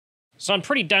So I'm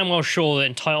pretty damn well sure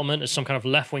that entitlement is some kind of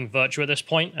left-wing virtue at this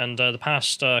point, and the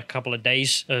past couple of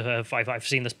days I've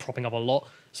seen this propping up a lot,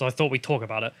 so I thought we'd talk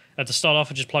about it. To start off,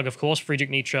 I just plug, of course,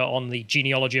 Friedrich Nietzsche on the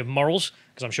Genealogy of Morals,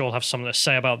 because I'm sure I'll have something to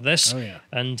say about this. Oh, yeah.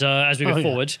 And as we go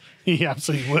forward... He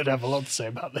absolutely would have a lot to say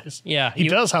about this. Yeah. He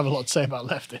does have a lot to say about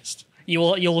leftists.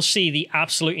 You'll see the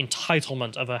absolute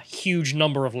entitlement of a huge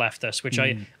number of leftists, which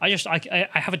I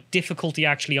have a difficulty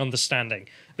actually understanding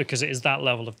because it is that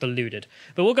level of deluded.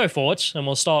 But we'll go forwards, and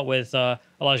we'll start with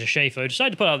Elijah Schaefer, who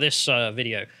decided to put out this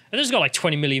video. And this has got like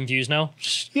 20 million views now.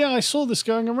 Yeah, I saw this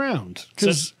going around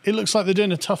because it looks like they're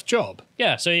doing a tough job.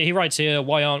 Yeah, so he writes here,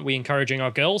 why aren't we encouraging our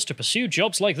girls to pursue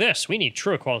jobs like this? We need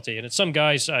true equality. And it's some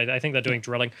guys, I think they're doing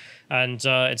drilling, and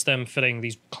it's them fitting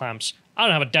these clamps. I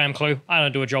don't have a damn clue. I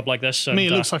don't do a job like this. And, I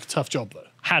mean, it looks like a tough job, though.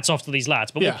 Hats off to these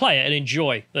lads. But we'll play it and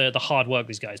enjoy the hard work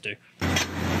these guys do.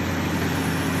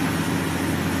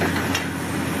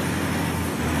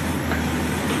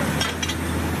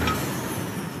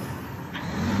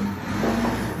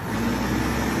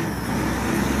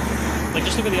 Like,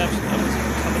 just look at the abs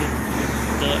covered in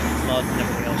dirt, mud, and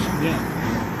everything else.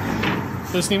 Yeah.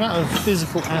 So it's the amount of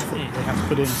physical effort they have to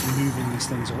put into moving these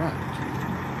things around.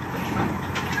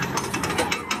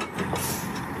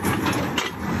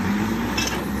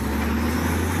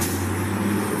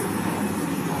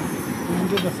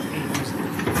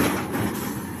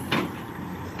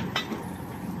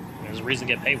 There's a reason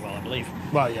to get paid well, I believe.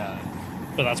 Well, yeah.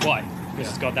 But that's why. Because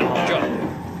it's got that hard job.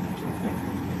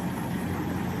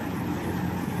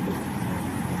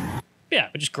 Yeah,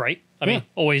 which is great. I mean,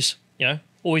 always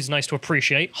nice to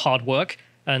appreciate hard work.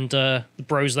 And the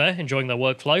bros there enjoying their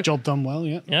workflow. Job done well,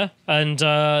 yeah. Yeah, and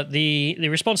the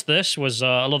response to this was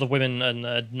a lot of women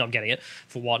and not getting it,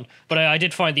 for one. But I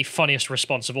did find the funniest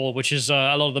response of all, which is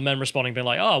a lot of the men responding, being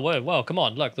like, oh, well, come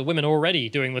on, look, the women are already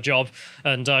doing the job,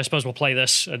 and I suppose we'll play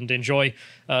this and enjoy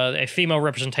a female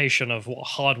representation of what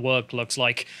hard work looks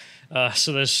like.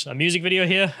 So there's a music video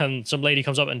here, and some lady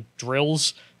comes up and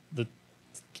drills the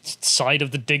side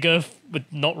of the digger,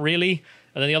 but not really.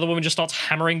 And then the other woman just starts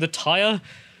hammering the tire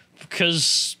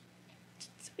because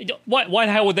why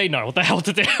the hell would they know what the hell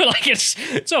to do? Like it's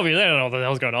obvious they don't know what the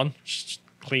hell's going on. Just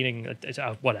cleaning,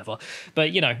 whatever.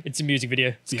 But it's a music video.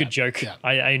 It's a good joke. Yeah.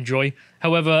 I enjoy.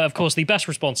 However, of course, the best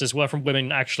responses were from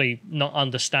women actually not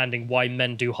understanding why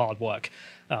men do hard work.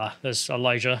 There's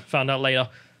Elijah found out later.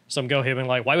 Some girl here being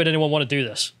like, why would anyone want to do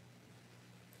this?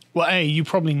 Well, A, you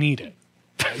probably need it.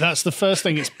 That's the first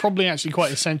thing. It's probably actually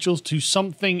quite essential to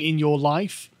something in your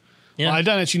life. Yeah. Well, I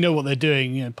don't actually know what they're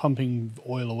doing, pumping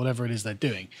oil or whatever it is they're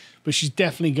doing. But she's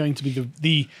definitely going to be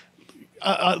the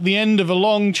at the end of a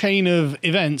long chain of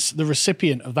events, the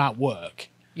recipient of that work.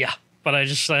 Yeah, but I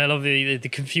love the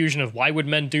confusion of why would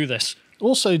men do this?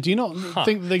 Also, do you not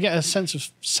think that they get a sense of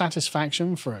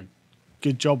satisfaction for a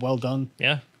good job well done?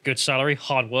 Yeah, good salary,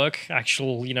 hard work,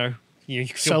 actual, you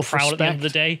feel proud at the end of the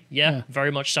day. Yeah,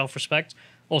 very much self-respect.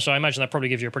 Also, I imagine that probably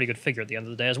gives you a pretty good figure at the end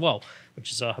of the day as well,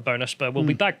 which is a bonus, but we'll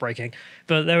be backbreaking.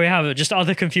 But there we have it, just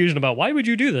other confusion about why would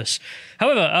you do this?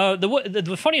 However,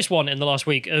 the funniest one in the last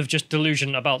week of just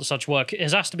delusion about such work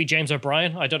has has to be James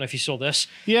O'Brien. I don't know if you saw this.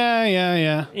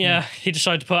 Yeah, he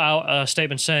decided to put out a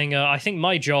statement saying, I think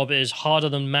my job is harder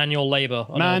than manual labor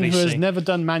on Man LBC. who has never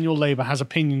done manual labor has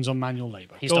opinions on manual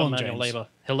labor. He's done manual labor.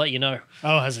 He'll let you know.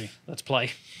 Oh, has he? Let's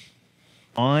play.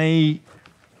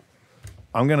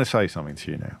 I'm going to say something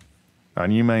to you now,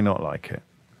 and you may not like it.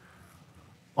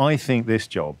 I think this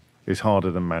job is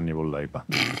harder than manual labour.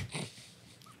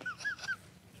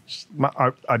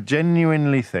 I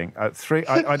genuinely think I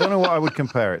don't know what I would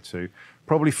compare it to.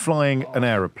 Probably flying an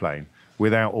aeroplane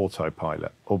without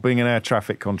autopilot or being an air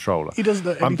traffic controller. He doesn't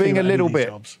know anything I'm being a about little any of these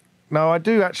bit. Jobs. No, I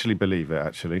do actually believe it.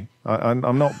 Actually,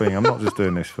 I'm not just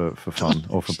doing this for fun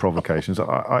or for provocations.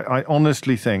 I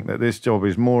honestly think that this job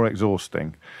is more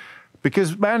exhausting.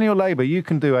 Because manual labour, you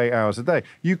can do 8 hours a day.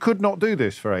 You could not do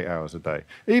this for 8 hours a day.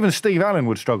 Even Steve Allen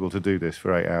would struggle to do this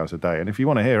for 8 hours a day. And if you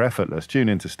want to hear effortless, tune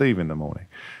into Steve in the morning.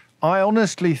 I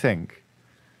honestly think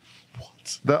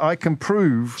that I can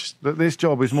prove that this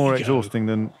job is more exhausting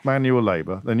than manual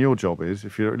labour, than your job is,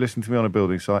 if you're listening to me on a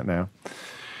building site now.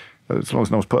 As long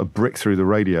as no one's put a brick through the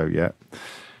radio yet.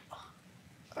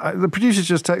 The producer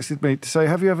just texted me to say,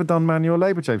 have you ever done manual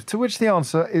labour, James? To which the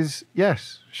answer is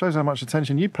yes. Shows how much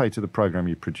attention you pay to the programme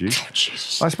you produce. Oh,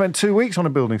 Jesus. I spent 2 weeks on a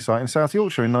building site in South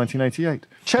Yorkshire in 1988.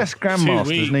 Chess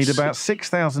grandmasters need about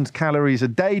 6,000 calories a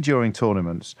day during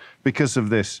tournaments because of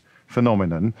this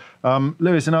phenomenon.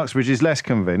 Lewis in Uxbridge is less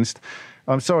convinced.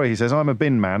 I'm sorry, he says, I'm a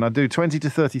bin man. I do 20 to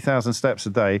 30,000 steps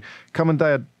a day. Come and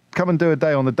do a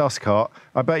day on the dust cart.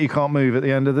 I bet you can't move at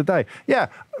the end of the day. Yeah,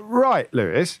 right,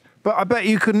 Lewis. But I bet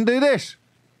you couldn't do this.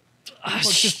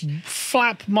 Just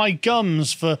flap my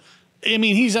gums for... I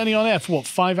mean, he's only on air for, what,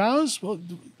 5 hours? Well,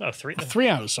 Oh, 3. 3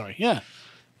 hours, sorry. Yeah.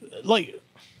 Like...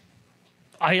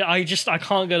 I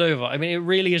can't get over. I mean, it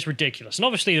really is ridiculous. And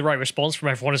obviously the right response from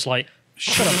everyone is like,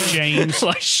 shut up, James.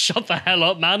 Like, shut the hell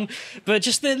up, man. But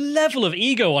just the level of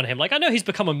ego on him. Like, I know he's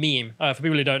become a meme. For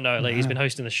people who don't know, like, he's been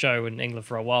hosting the show in England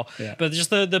for a while. Yeah. But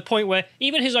just the point where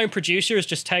even his own producer is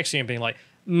just texting him being like,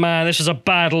 man, this is a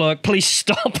bad look. Please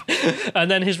stop.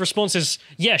 And then his response is,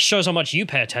 yeah, shows how much you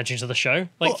pay attention to the show.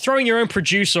 Like, throwing your own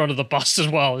producer under the bus as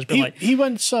well. He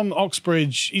went some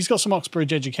Oxbridge. He's got some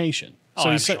Oxbridge education. So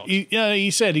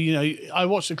he said, you know, I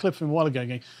watched a clip from him a while ago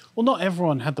going, well, not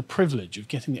everyone had the privilege of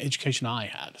getting the education I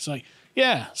had. It's like,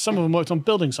 yeah, some of them worked on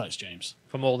building sites, James.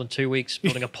 For more than 2 weeks,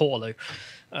 building a portaloo.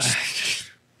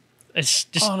 It's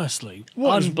just honestly,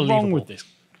 what is wrong with this?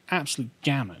 Absolute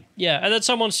gammon. Yeah, and then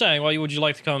someone's saying, well, would you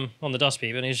like to come on the Dust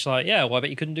Peep? And he's just like, yeah, well, I bet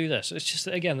you couldn't do this. It's just,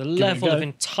 again, the level of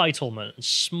entitlement and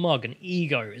smug and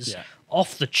ego is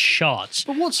off the charts.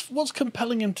 But what's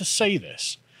compelling him to say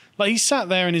this? Like, he sat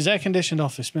there in his air-conditioned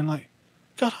office being like,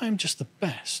 God, I'm just the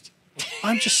best.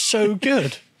 I'm just so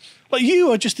good. Like, you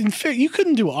are just inferior. You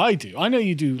couldn't do what I do. I know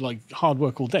you do, like, hard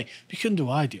work all day, but you couldn't do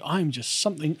what I do. I'm just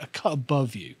something a cut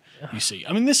above you, you see.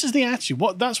 I mean, this is the attitude.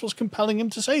 That's what's compelling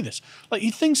him to say this. Like,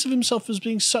 he thinks of himself as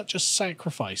being such a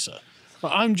sacrificer.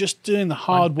 Like, I'm just doing the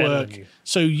hard work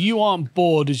so you aren't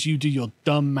bored as you do your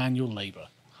dumb manual labor.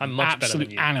 I'm much better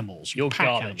than you. Animals. You're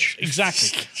garbage. Animals.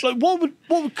 Exactly. Like, what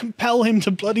would compel him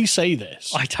to bloody say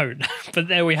this? I don't know. But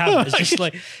there we have it. It's just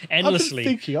like endlessly. I've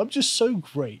been thinking, I'm just so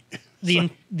great.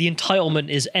 The entitlement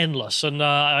is endless. And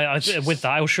with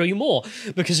that, I will show you more.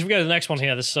 Because if we go to the next one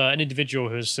here, there's an individual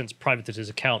who has since privated his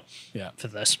account for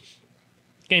this.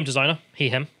 Game designer. He,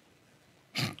 him.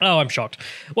 Oh, I'm shocked.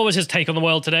 What was his take on the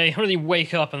world today? How did he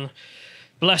wake up and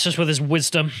bless us with his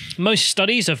wisdom? Most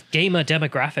studies of gamer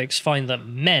demographics find that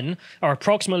men are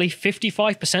approximately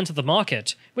 55% of the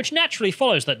market, which naturally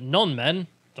follows that non-men,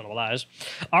 don't know what that is,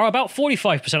 are about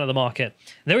 45% of the market.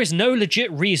 There is no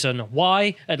legit reason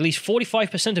why at least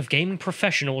 45% of gaming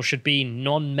professionals should be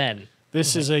non-men.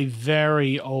 This is a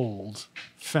very old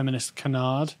feminist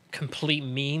canard. Complete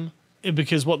meme.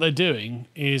 Because what they're doing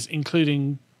is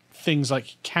including things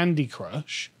like Candy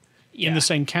Crush in the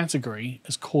same category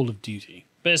as Call of Duty.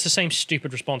 But it's the same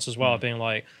stupid response as well, being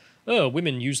like, oh,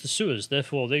 women use the sewers,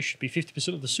 therefore they should be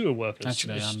 50% of the sewer workers.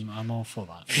 Actually, I'm all for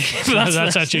that.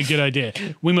 That's actually a good idea.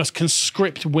 We must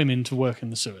conscript women to work in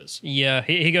the sewers. Yeah,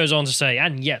 he goes on to say,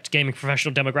 and yet gaming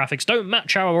professional demographics don't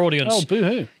match our audience. Oh,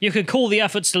 boo-hoo. You could call the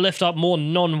efforts to lift up more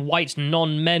non-white,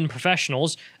 non-men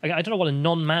professionals, I don't know what a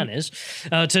non-man is,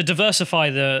 to diversify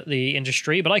the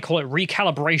industry, but I call it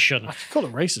recalibration. I could call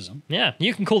it racism. Yeah,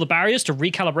 you can call the barriers to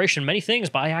recalibration many things,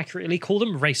 but I accurately call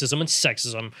them racism and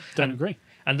sexism. Don't agree.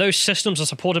 And those systems are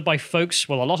supported by folks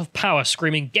with a lot of power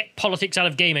screaming, get politics out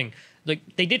of gaming. Like,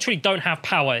 they literally don't have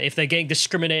power if they're getting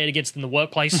discriminated against in the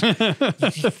workplace.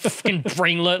 Fucking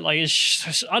brainlet. Like, it's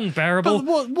just unbearable.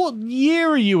 But what year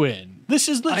are you in? This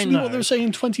is literally what they were saying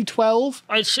in 2012.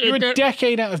 You're a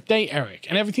decade out of date, Eric,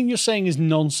 and everything you're saying is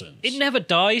nonsense. It never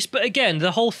dies, but again,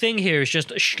 the whole thing here is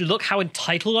just, look how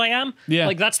entitled I am. Yeah.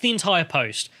 Like, that's the entire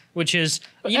post, which is,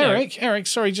 Eric,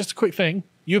 sorry, just a quick thing.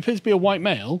 You appear to be a white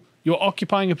male. You're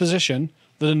occupying a position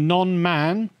that a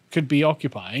non-man could be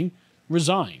occupying.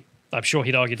 Resign. I'm sure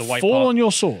he'd argue the white Fall part. on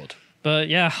your sword. But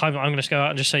yeah, I'm going to go out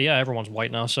and just say, yeah, everyone's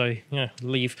white now, so yeah,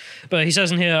 leave. But he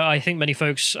says in here, I think many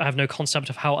folks have no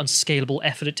concept of how unscalable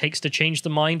effort it takes to change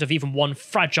the mind of even one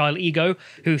fragile ego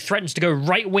who threatens to go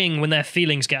right-wing when their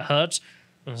feelings get hurt.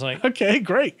 And it's like, okay,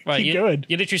 great. Right, Keep going.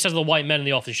 You literally said to the white men in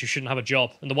the office, you shouldn't have a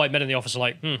job. And the white men in the office are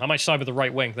like, I might side with the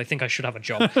right wing. They think I should have a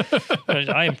job.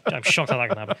 I'm shocked how that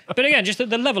can happen. But again, just the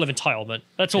level of entitlement.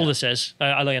 That's all this is.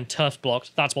 I lay in turf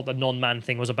blocked. That's what the non-man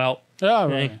thing was about. Oh,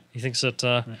 right. He thinks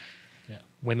that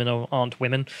women aren't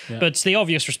women. Yeah. But the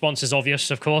obvious response is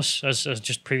obvious, of course, as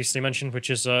just previously mentioned,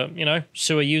 which is,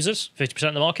 sewer users, 50%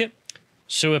 of the market.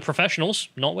 Sewer professionals,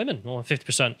 not women, or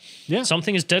 50%. Yeah.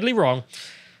 Something is deadly wrong.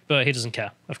 But he doesn't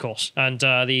care, of course. And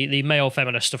the male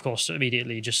feminist, of course,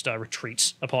 immediately just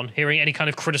retreats upon hearing any kind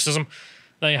of criticism.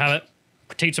 There you have it.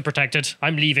 Petite are protected.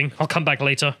 I'm leaving. I'll come back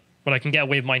later when I can get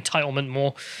away with my entitlement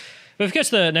more. But if we get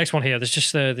to the next one here, there's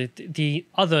just the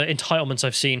other entitlements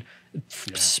I've seen,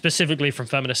 specifically from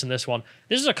feminists in this one.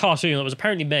 This is a cartoon that was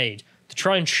apparently made to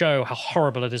try and show how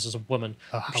horrible it is as a woman.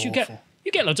 Because you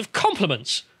get loads of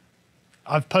compliments.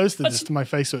 I've posted this to my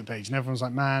Facebook page, and everyone's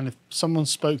like, man, if someone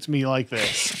spoke to me like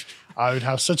this, I would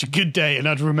have such a good day and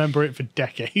I'd remember it for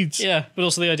decades. Yeah, but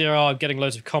also the idea, I'm getting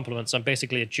loads of compliments. I'm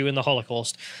basically a Jew in the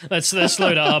Holocaust. Let's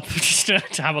load it up just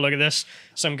to have a look at this.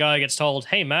 Some guy gets told,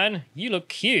 hey man, you look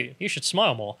cute. You should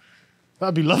smile more.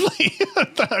 That'd be lovely.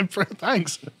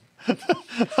 Thanks.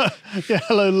 Yeah,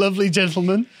 hello, lovely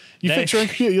gentleman. You fix your own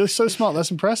computer. You're so smart.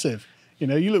 That's impressive. You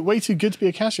know, you look way too good to be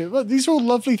a cashier. Look, these are all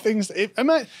lovely things. This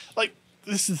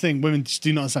is the thing. Women just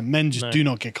do not understand. Men just do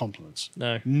not get compliments.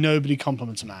 No. Nobody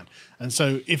compliments a man. And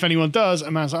so if anyone does, a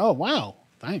man's like, oh, wow,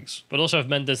 thanks. But also if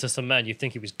men does this to men, you'd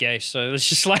think he was gay. So it's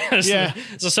just like,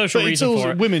 it's a social reason for it. It's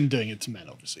also women doing it to men,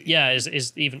 obviously. Yeah,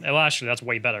 is even, well, actually, that's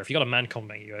way better. If you got a man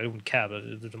complimenting you, I wouldn't care,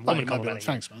 but the woman complimenting you.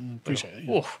 Thanks, man. Appreciate it.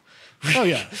 Yeah. Oh,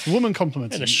 yeah. Woman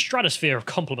compliments. In the stratosphere of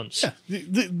compliments. Yeah.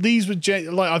 These were,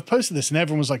 I've posted this and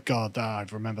everyone was like, God,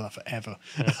 I'd remember that forever.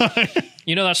 Yeah.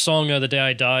 You know that song, The Day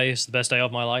I Die is the best day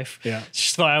of my life? Yeah. It's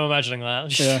just like I'm imagining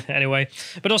that. Yeah. Anyway.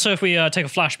 But also, if we take a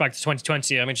flashback to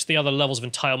 2020, I mean, just the other levels of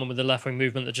entitlement with the left-wing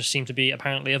movement that just seem to be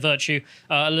apparently a virtue.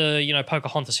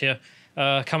 Pocahontas here.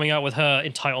 Coming out with her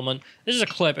entitlement. This is a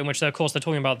clip in which, of course, they're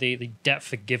talking about the debt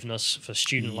forgiveness for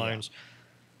student loans.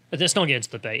 Let's not get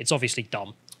into the debate. It's obviously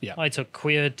dumb. Yeah. I took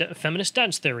queer feminist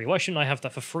dance theory. Why shouldn't I have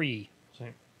that for free?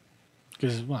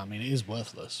 Because, well, I mean, it is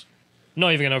worthless.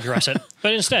 Not even going to address it.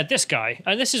 But instead, this guy,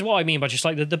 and this is what I mean by just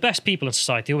like the best people in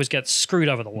society always get screwed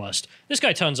over the worst. This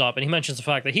guy turns up and he mentions the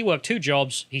fact that he worked 2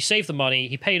 jobs, he saved the money,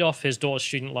 he paid off his daughter's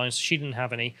student loans, she didn't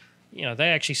have any. You know, they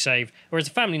actually saved. Whereas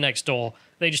the family next door,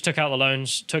 they just took out the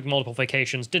loans, took multiple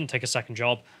vacations, didn't take a second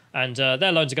job, and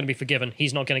their loans are going to be forgiven.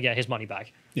 He's not going to get his money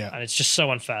back. Yeah. And it's just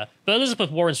so unfair. But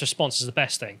Elizabeth Warren's response is the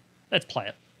best thing. Let's play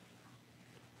it.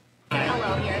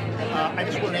 Hello here. I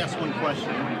just want to ask one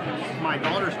question. My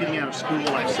daughter's getting out of school.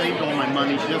 I've saved all my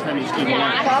money. She doesn't have any student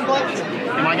loans.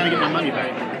 Am I going to get my money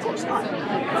back? Of course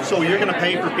not. So you're going to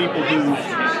pay for people who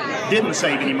didn't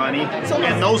save any money,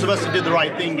 and those of us that did the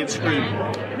right thing get screwed.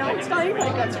 No, it's not anybody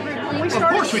got screwed. When we Of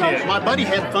started course we did. My buddy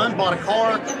had fun, bought a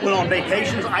car, went on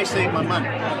vacations. I saved my money.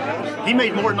 He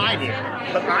made more than I did.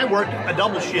 But I worked a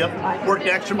double shift, worked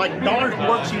extra. My daughter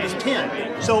worked, she was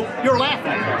 10. So you're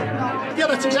laughing. Yeah,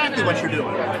 that's exactly what you're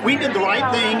doing. We did the right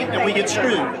thing, and we get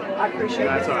screwed. I appreciate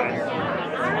That's it. all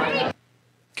right.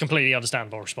 Completely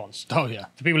understandable response. Oh, yeah.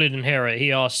 For people who didn't hear it,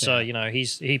 he asks,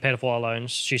 he paid off all our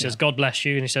loans. She says, God bless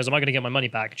you. And he says, am I going to get my money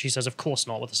back? And she says, of course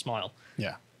not, with a smile.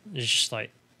 Yeah. It's just like,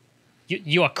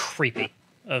 you are creepy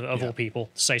of all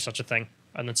people to say such a thing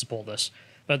and then support this.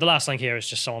 But the last thing here is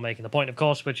just someone making the point, of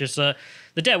course, which is the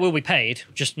debt will be paid,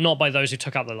 just not by those who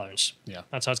took out the loans. Yeah.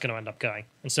 That's how it's going to end up going.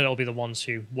 Instead, it'll be the ones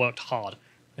who worked hard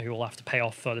who will have to pay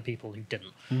off for the people who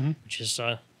didn't, which is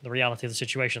the reality of the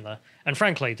situation there. And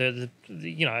frankly,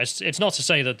 it's not to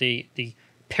say that the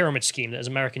pyramid scheme that is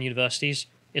American universities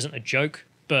isn't a joke,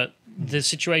 but the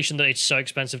situation that it's so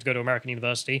expensive to go to American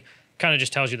university kind of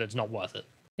just tells you that it's not worth it.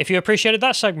 If you appreciated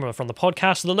that segment from the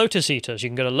podcast The Lotus Eaters, you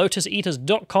can go to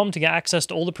lotuseaters.com to get access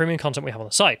to all the premium content we have on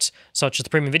the site, such as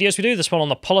the premium videos we do, this one on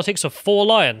the politics of 4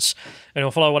 lions. And you'll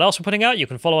follow what else we're putting out, you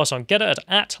can follow us on Getter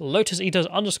at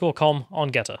lotuseaters_com on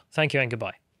Getter. Thank you and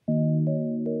goodbye.